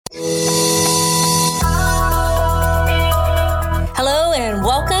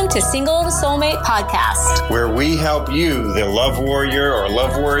to Single Soulmate Podcast, where we help you, the love warrior or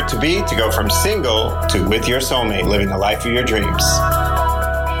love warrior to be, to go from single to with your soulmate, living the life of your dreams.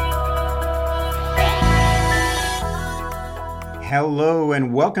 Hello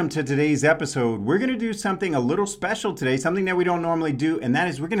and welcome to today's episode. We're going to do something a little special today, something that we don't normally do, and that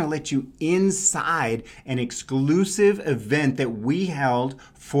is we're going to let you inside an exclusive event that we held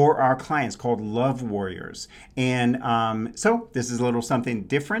for our clients called Love Warriors. And so this is a little something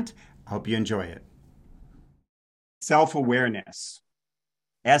different. I hope you enjoy it. Self-awareness.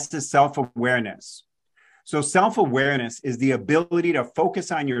 S is self-awareness. So self-awareness is the ability to focus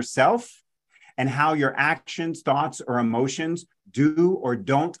on yourself and how your actions, thoughts, or emotions do or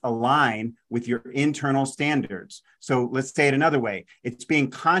don't align with your internal standards. So let's say it another way. It's being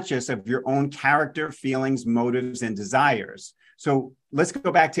conscious of your own character, feelings, motives, and desires. So let's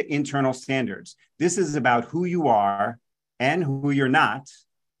go back to internal standards. This is about who you are and who you're not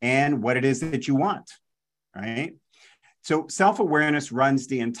and what it is that you want, right? So self-awareness runs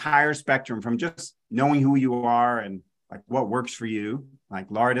the entire spectrum from just knowing who you are and like what works for you. Like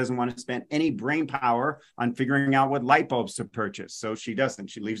Laura doesn't want to spend any brain power on figuring out what light bulbs to purchase. So she doesn't.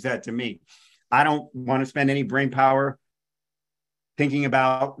 She leaves that to me. I don't want to spend any brain power thinking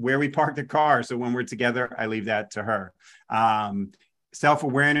about where we park the car. So when we're together, I leave that to her.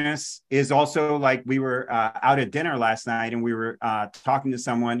 Self-awareness is also like we were out at dinner last night and we were talking to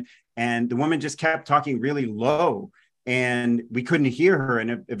someone and the woman just kept talking really low and we couldn't hear her.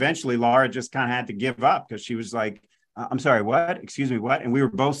 And eventually Laura just kind of had to give up because she was like, I'm sorry, what? Excuse me, what? And we were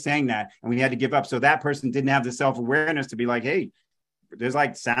both saying that and we had to give up. So that person didn't have the self-awareness to be like, hey, there's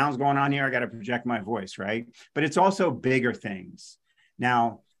like sounds going on here. I got to project my voice, right? But it's also bigger things.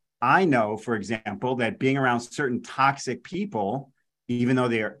 Now, I know, for example, that being around certain toxic people, even though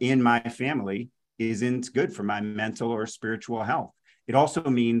they are in my family, isn't good for my mental or spiritual health. It also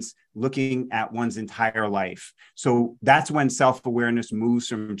means looking at one's entire life. So that's when self-awareness moves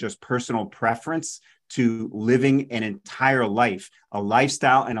from just personal preference to living an entire life, a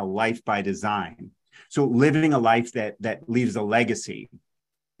lifestyle and a life by design. So living a life that leaves a legacy.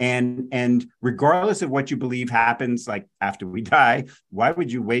 And regardless of what you believe happens like after we die, why would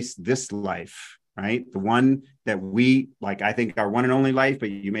you waste this life, right? The one that we, like I think our one and only life, but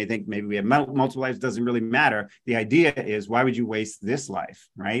you may think maybe we have multiple lives, doesn't really matter. The idea is why would you waste this life,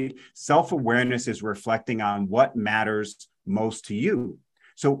 right? Self-awareness is reflecting on what matters most to you.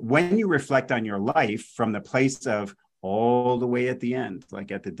 So when you reflect on your life from the place of all the way at the end,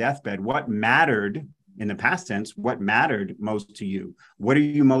 like at the deathbed, what mattered in the past tense, what mattered most to you? What are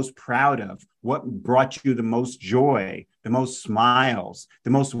you most proud of? What brought you the most joy, the most smiles, the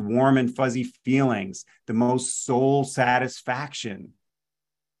most warm and fuzzy feelings, the most soul satisfaction?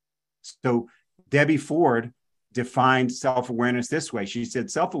 So Debbie Ford defined self-awareness this way. She said,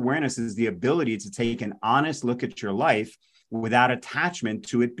 self-awareness is the ability to take an honest look at your life without attachment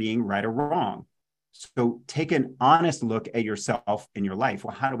to it being right or wrong. So take an honest look at yourself in your life.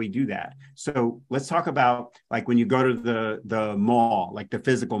 Well, how do we do that? So let's talk about like when you go to the mall, like the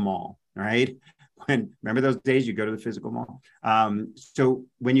physical mall, right? Remember those days you go to the physical mall? So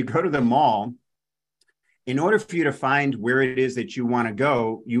when you go to the mall, in order for you to find where it is that you want to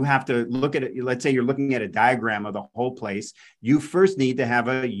go, you have to look at it. Let's say you're looking at a diagram of the whole place. You first need to have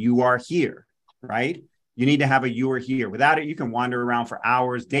a you are here, right? You need to have a you are here. Without it, you can wander around for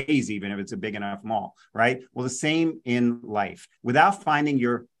hours, days, even if it's a big enough mall, right? Well, the same in life. Without finding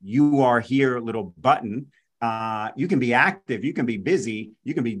your you are here little button, you can be active, you can be busy,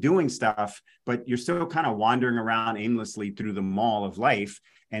 you can be doing stuff, but you're still kind of wandering around aimlessly through the mall of life.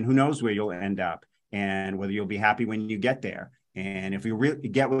 And who knows where you'll end up and whether you'll be happy when you get there. And if you really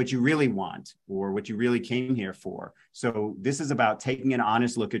get what you really want or what you really came here for. So this is about taking an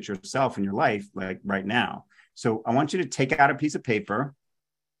honest look at yourself and your life, like right now. So I want you to take out a piece of paper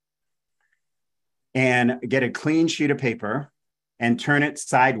and get a clean sheet of paper and turn it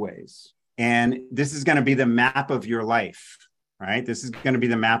sideways. And this is going to be the map of your life, right? This is going to be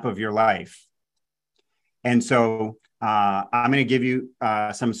the map of your life. And so I'm going to give you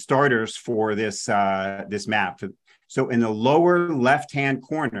some starters for this map. So in the lower left-hand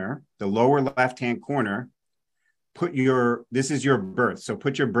corner, this is your birth. So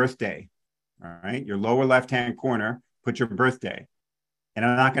put your birthday, all right? Your lower left-hand corner, put your birthday. And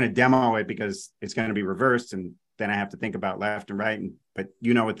I'm not going to demo it because it's going to be reversed and then I have to think about left and right, but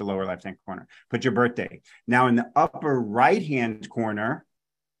you know what the lower left-hand corner, put your birthday. Now in the upper right-hand corner,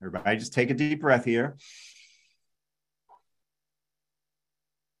 everybody just take a deep breath here.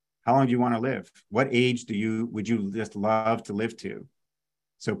 How long do you want to live? What age would you just love to live to?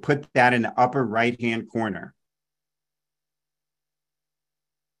 So put that in the upper right-hand corner.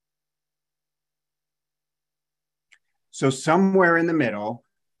 So somewhere in the middle,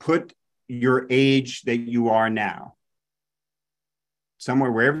 put your age that you are now.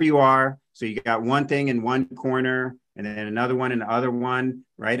 Somewhere, wherever you are. So you got one thing in one corner and then another one in the other one,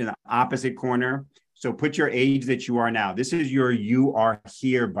 right? In the opposite corner. So put your age that you are now. This is your "you are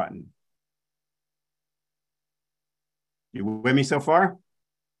here" button. You with me so far?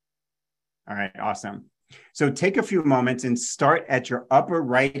 All right, awesome. So take a few moments and start at your upper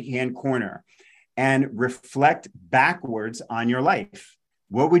right-hand corner and reflect backwards on your life.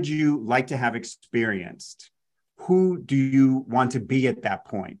 What would you like to have experienced? Who do you want to be at that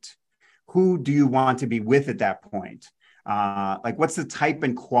point? Who do you want to be with at that point? Like, what's the type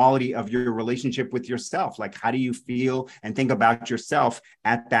and quality of your relationship with yourself? Like, how do you feel and think about yourself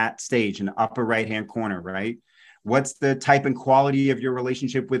at that stage in the upper right-hand corner, right? What's the type and quality of your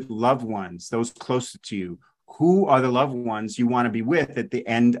relationship with loved ones, those closest to you? Who are the loved ones you want to be with at the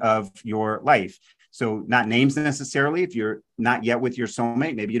end of your life? So not names necessarily. If you're not yet with your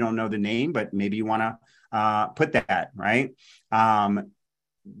soulmate, maybe you don't know the name, but maybe you want to put that, right?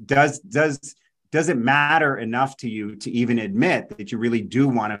 Does it matter enough to you to even admit that you really do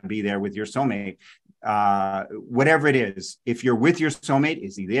want to be there with your soulmate? Whatever it is, if you're with your soulmate,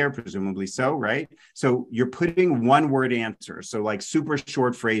 is he there? Presumably so, right? So you're putting one word answers. So like super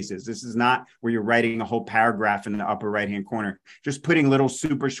short phrases. This is not where you're writing a whole paragraph in the upper right-hand corner, just putting little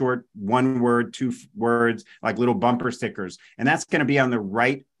super short, one word, two words, like little bumper stickers. And that's going to be on the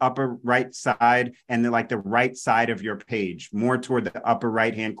right, upper right side and the right side of your page, more toward the upper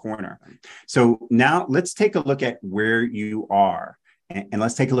right-hand corner. So now let's take a look at where you are. And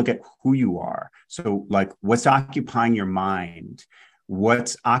let's take a look at who you are. So like, what's occupying your mind?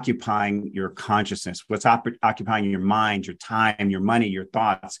 What's occupying your consciousness? What's occupying your mind, your time, your money, your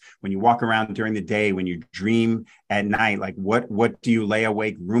thoughts? When you walk around during the day, when you dream at night, like what do you lay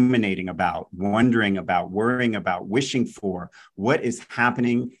awake ruminating about, wondering about, worrying about, wishing for? What is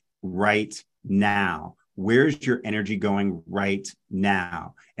happening right now? Where's your energy going right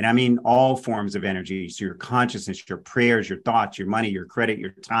now? And I mean all forms of energy. So your consciousness, your prayers, your thoughts, your money, your credit,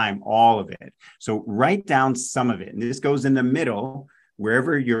 your time, all of it. So write down some of it. And this goes in the middle,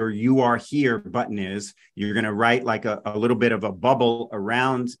 wherever your "you are here" button is. You're going to write like a little bit of a bubble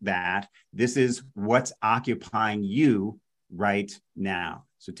around that. This is what's occupying you right now.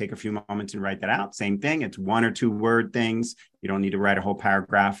 So take a few moments and write that out. Same thing. It's 1 or 2 word things. You don't need to write a whole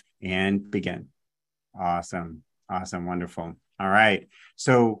paragraph, and begin. Awesome. Awesome. Wonderful. All right.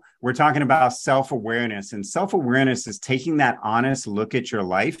 So we're talking about self-awareness, and self-awareness is taking that honest look at your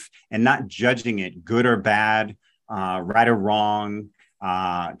life and not judging it good or bad, right or wrong,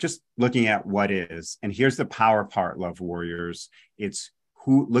 just looking at what is. And here's the power part, love warriors. It's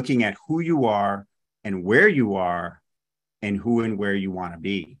looking at who you are and where you are and who and where you want to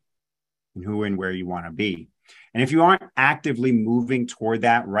be and who and where you want to be. And if you aren't actively moving toward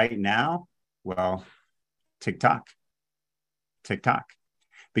that right now, well, TikTok,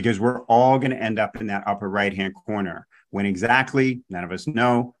 because we're all going to end up in that upper right-hand corner. When exactly, none of us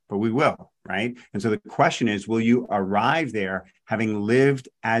know, but we will, right? And so the question is, will you arrive there having lived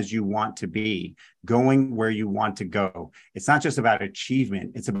as you want to be, going where you want to go? It's not just about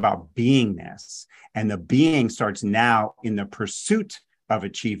achievement, it's about beingness. And the being starts now in the pursuit of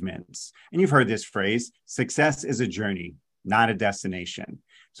achievements. And you've heard this phrase, success is a journey, not a destination.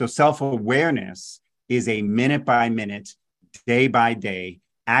 So self-awareness is a minute by minute, day by day,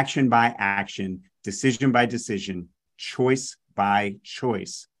 action by action, decision by decision, choice by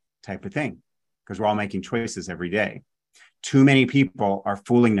choice type of thing, because we're all making choices every day. Too many people are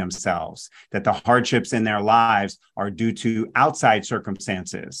fooling themselves that the hardships in their lives are due to outside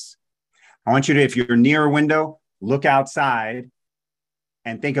circumstances. I want you to, if you're near a window, look outside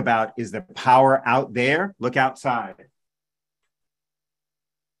and think about, is the power out there? Look outside.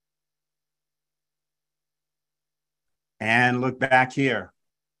 And look back here.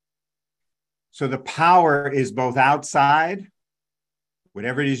 So the power is both outside,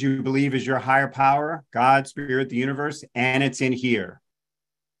 whatever it is you believe is your higher power, God, spirit, the universe, and it's in here.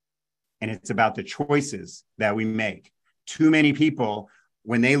 And it's about the choices that we make. Too many people,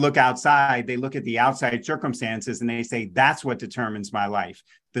 when they look outside, they look at the outside circumstances and they say, that's what determines my life.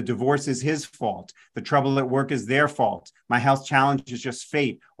 The divorce is his fault. The trouble at work is their fault. My health challenge is just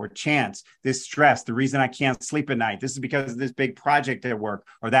fate or chance. This stress, the reason I can't sleep at night, this is because of this big project at work,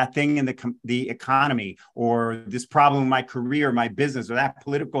 or that thing in the economy, or this problem in my career, my business, or that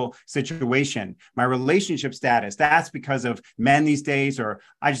political situation, my relationship status. That's because of men these days, or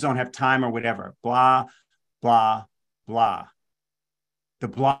I just don't have time, or whatever. Blah, blah, blah. The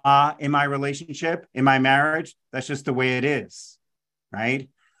blah in my relationship, in my marriage, that's just the way it is, right?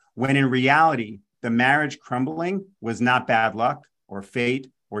 When in reality, the marriage crumbling was not bad luck or fate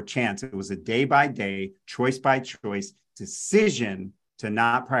or chance. It was a day by day, choice by choice decision to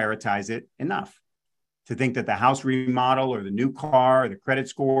not prioritize it enough. To think that the house remodel or the new car or the credit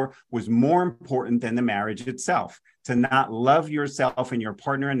score was more important than the marriage itself. To not love yourself and your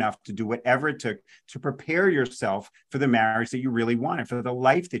partner enough to do whatever it took to prepare yourself for the marriage that you really wanted, for the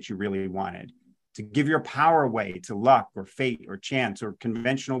life that you really wanted. To give your power away to luck or fate or chance or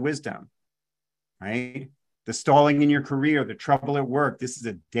conventional wisdom, right? The stalling in your career, the trouble at work. This is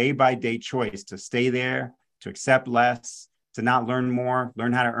a day-by-day choice to stay there, to accept less, to not learn more,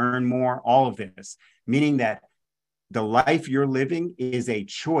 learn how to earn more, all of this. Meaning that the life you're living is a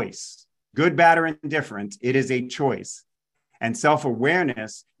choice. Good, bad, or indifferent, it is a choice. And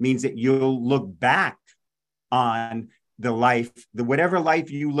self-awareness means that you'll look back on the life, whatever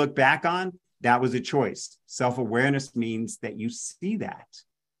life you look back on, that was a choice. Self-awareness means that you see that,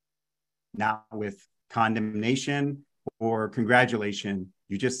 not with condemnation or congratulation.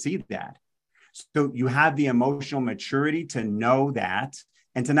 You just see that. So you have the emotional maturity to know that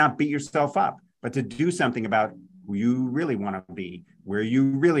and to not beat yourself up, but to do something about who you really want to be, where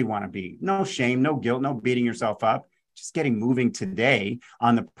you really want to be. No shame, no guilt, no beating yourself up. Just getting moving today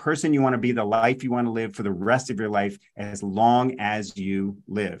on the person you want to be, the life you want to live for the rest of your life, as long as you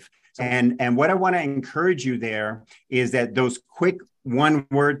live. And what I want to encourage you there is that those quick 1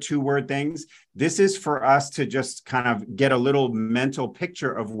 word, 2 word things, this is for us to just kind of get a little mental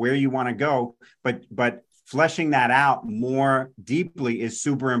picture of where you want to go, but fleshing that out more deeply is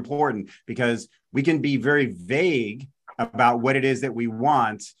super important, because we can be very vague about what it is that we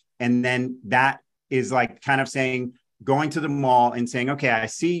want. And then that is like kind of saying, going to the mall and saying, okay, I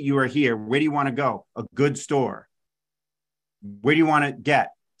see you are here. Where do you want to go? A good store. Where do you want to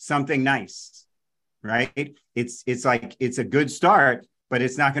get something nice? Right? It's like, it's a good start, but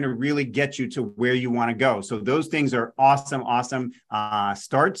it's not going to really get you to where you want to go. So those things are awesome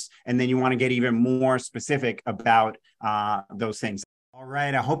starts. And then you want to get even more specific about those things. All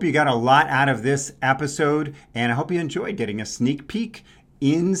right. I hope you got a lot out of this episode, and I hope you enjoyed getting a sneak peek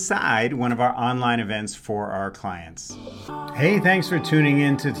inside one of our online events for our clients. Hey, thanks for tuning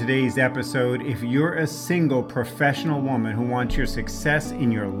in to today's episode. If you're a single professional woman who wants your success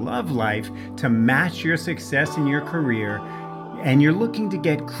in your love life to match your success in your career, and you're looking to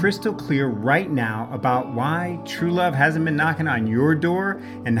get crystal clear right now about why true love hasn't been knocking on your door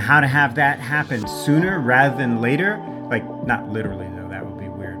and how to have that happen sooner rather than later, like not literally though, that would be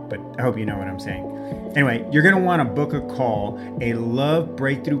weird, but I hope you know what I'm saying. Anyway, you're going to want to book a call, a Love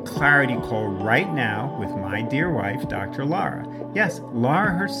Breakthrough Clarity call right now with my dear wife, Dr. Lara. Yes,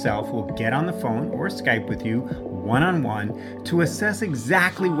 Lara herself will get on the phone or Skype with you one-on-one to assess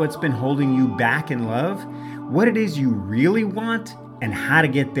exactly what's been holding you back in love, what it is you really want, and how to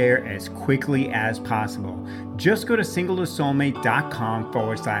get there as quickly as possible. Just go to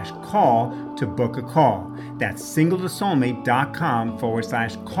singletosoulmate.com/call to book a call. That's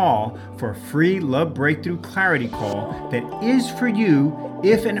singletosoulmate.com/call for a free Love Breakthrough Clarity call that is for you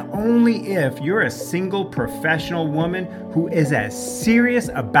if and only if you're a single professional woman who is as serious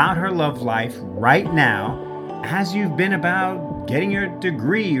about her love life right now as you've been about getting your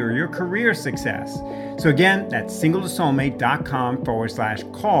degree or your career success. So again, that's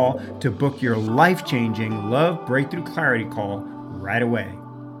singletosoulmate.com/call to book your life-changing Love Breakthrough Clarity call right away.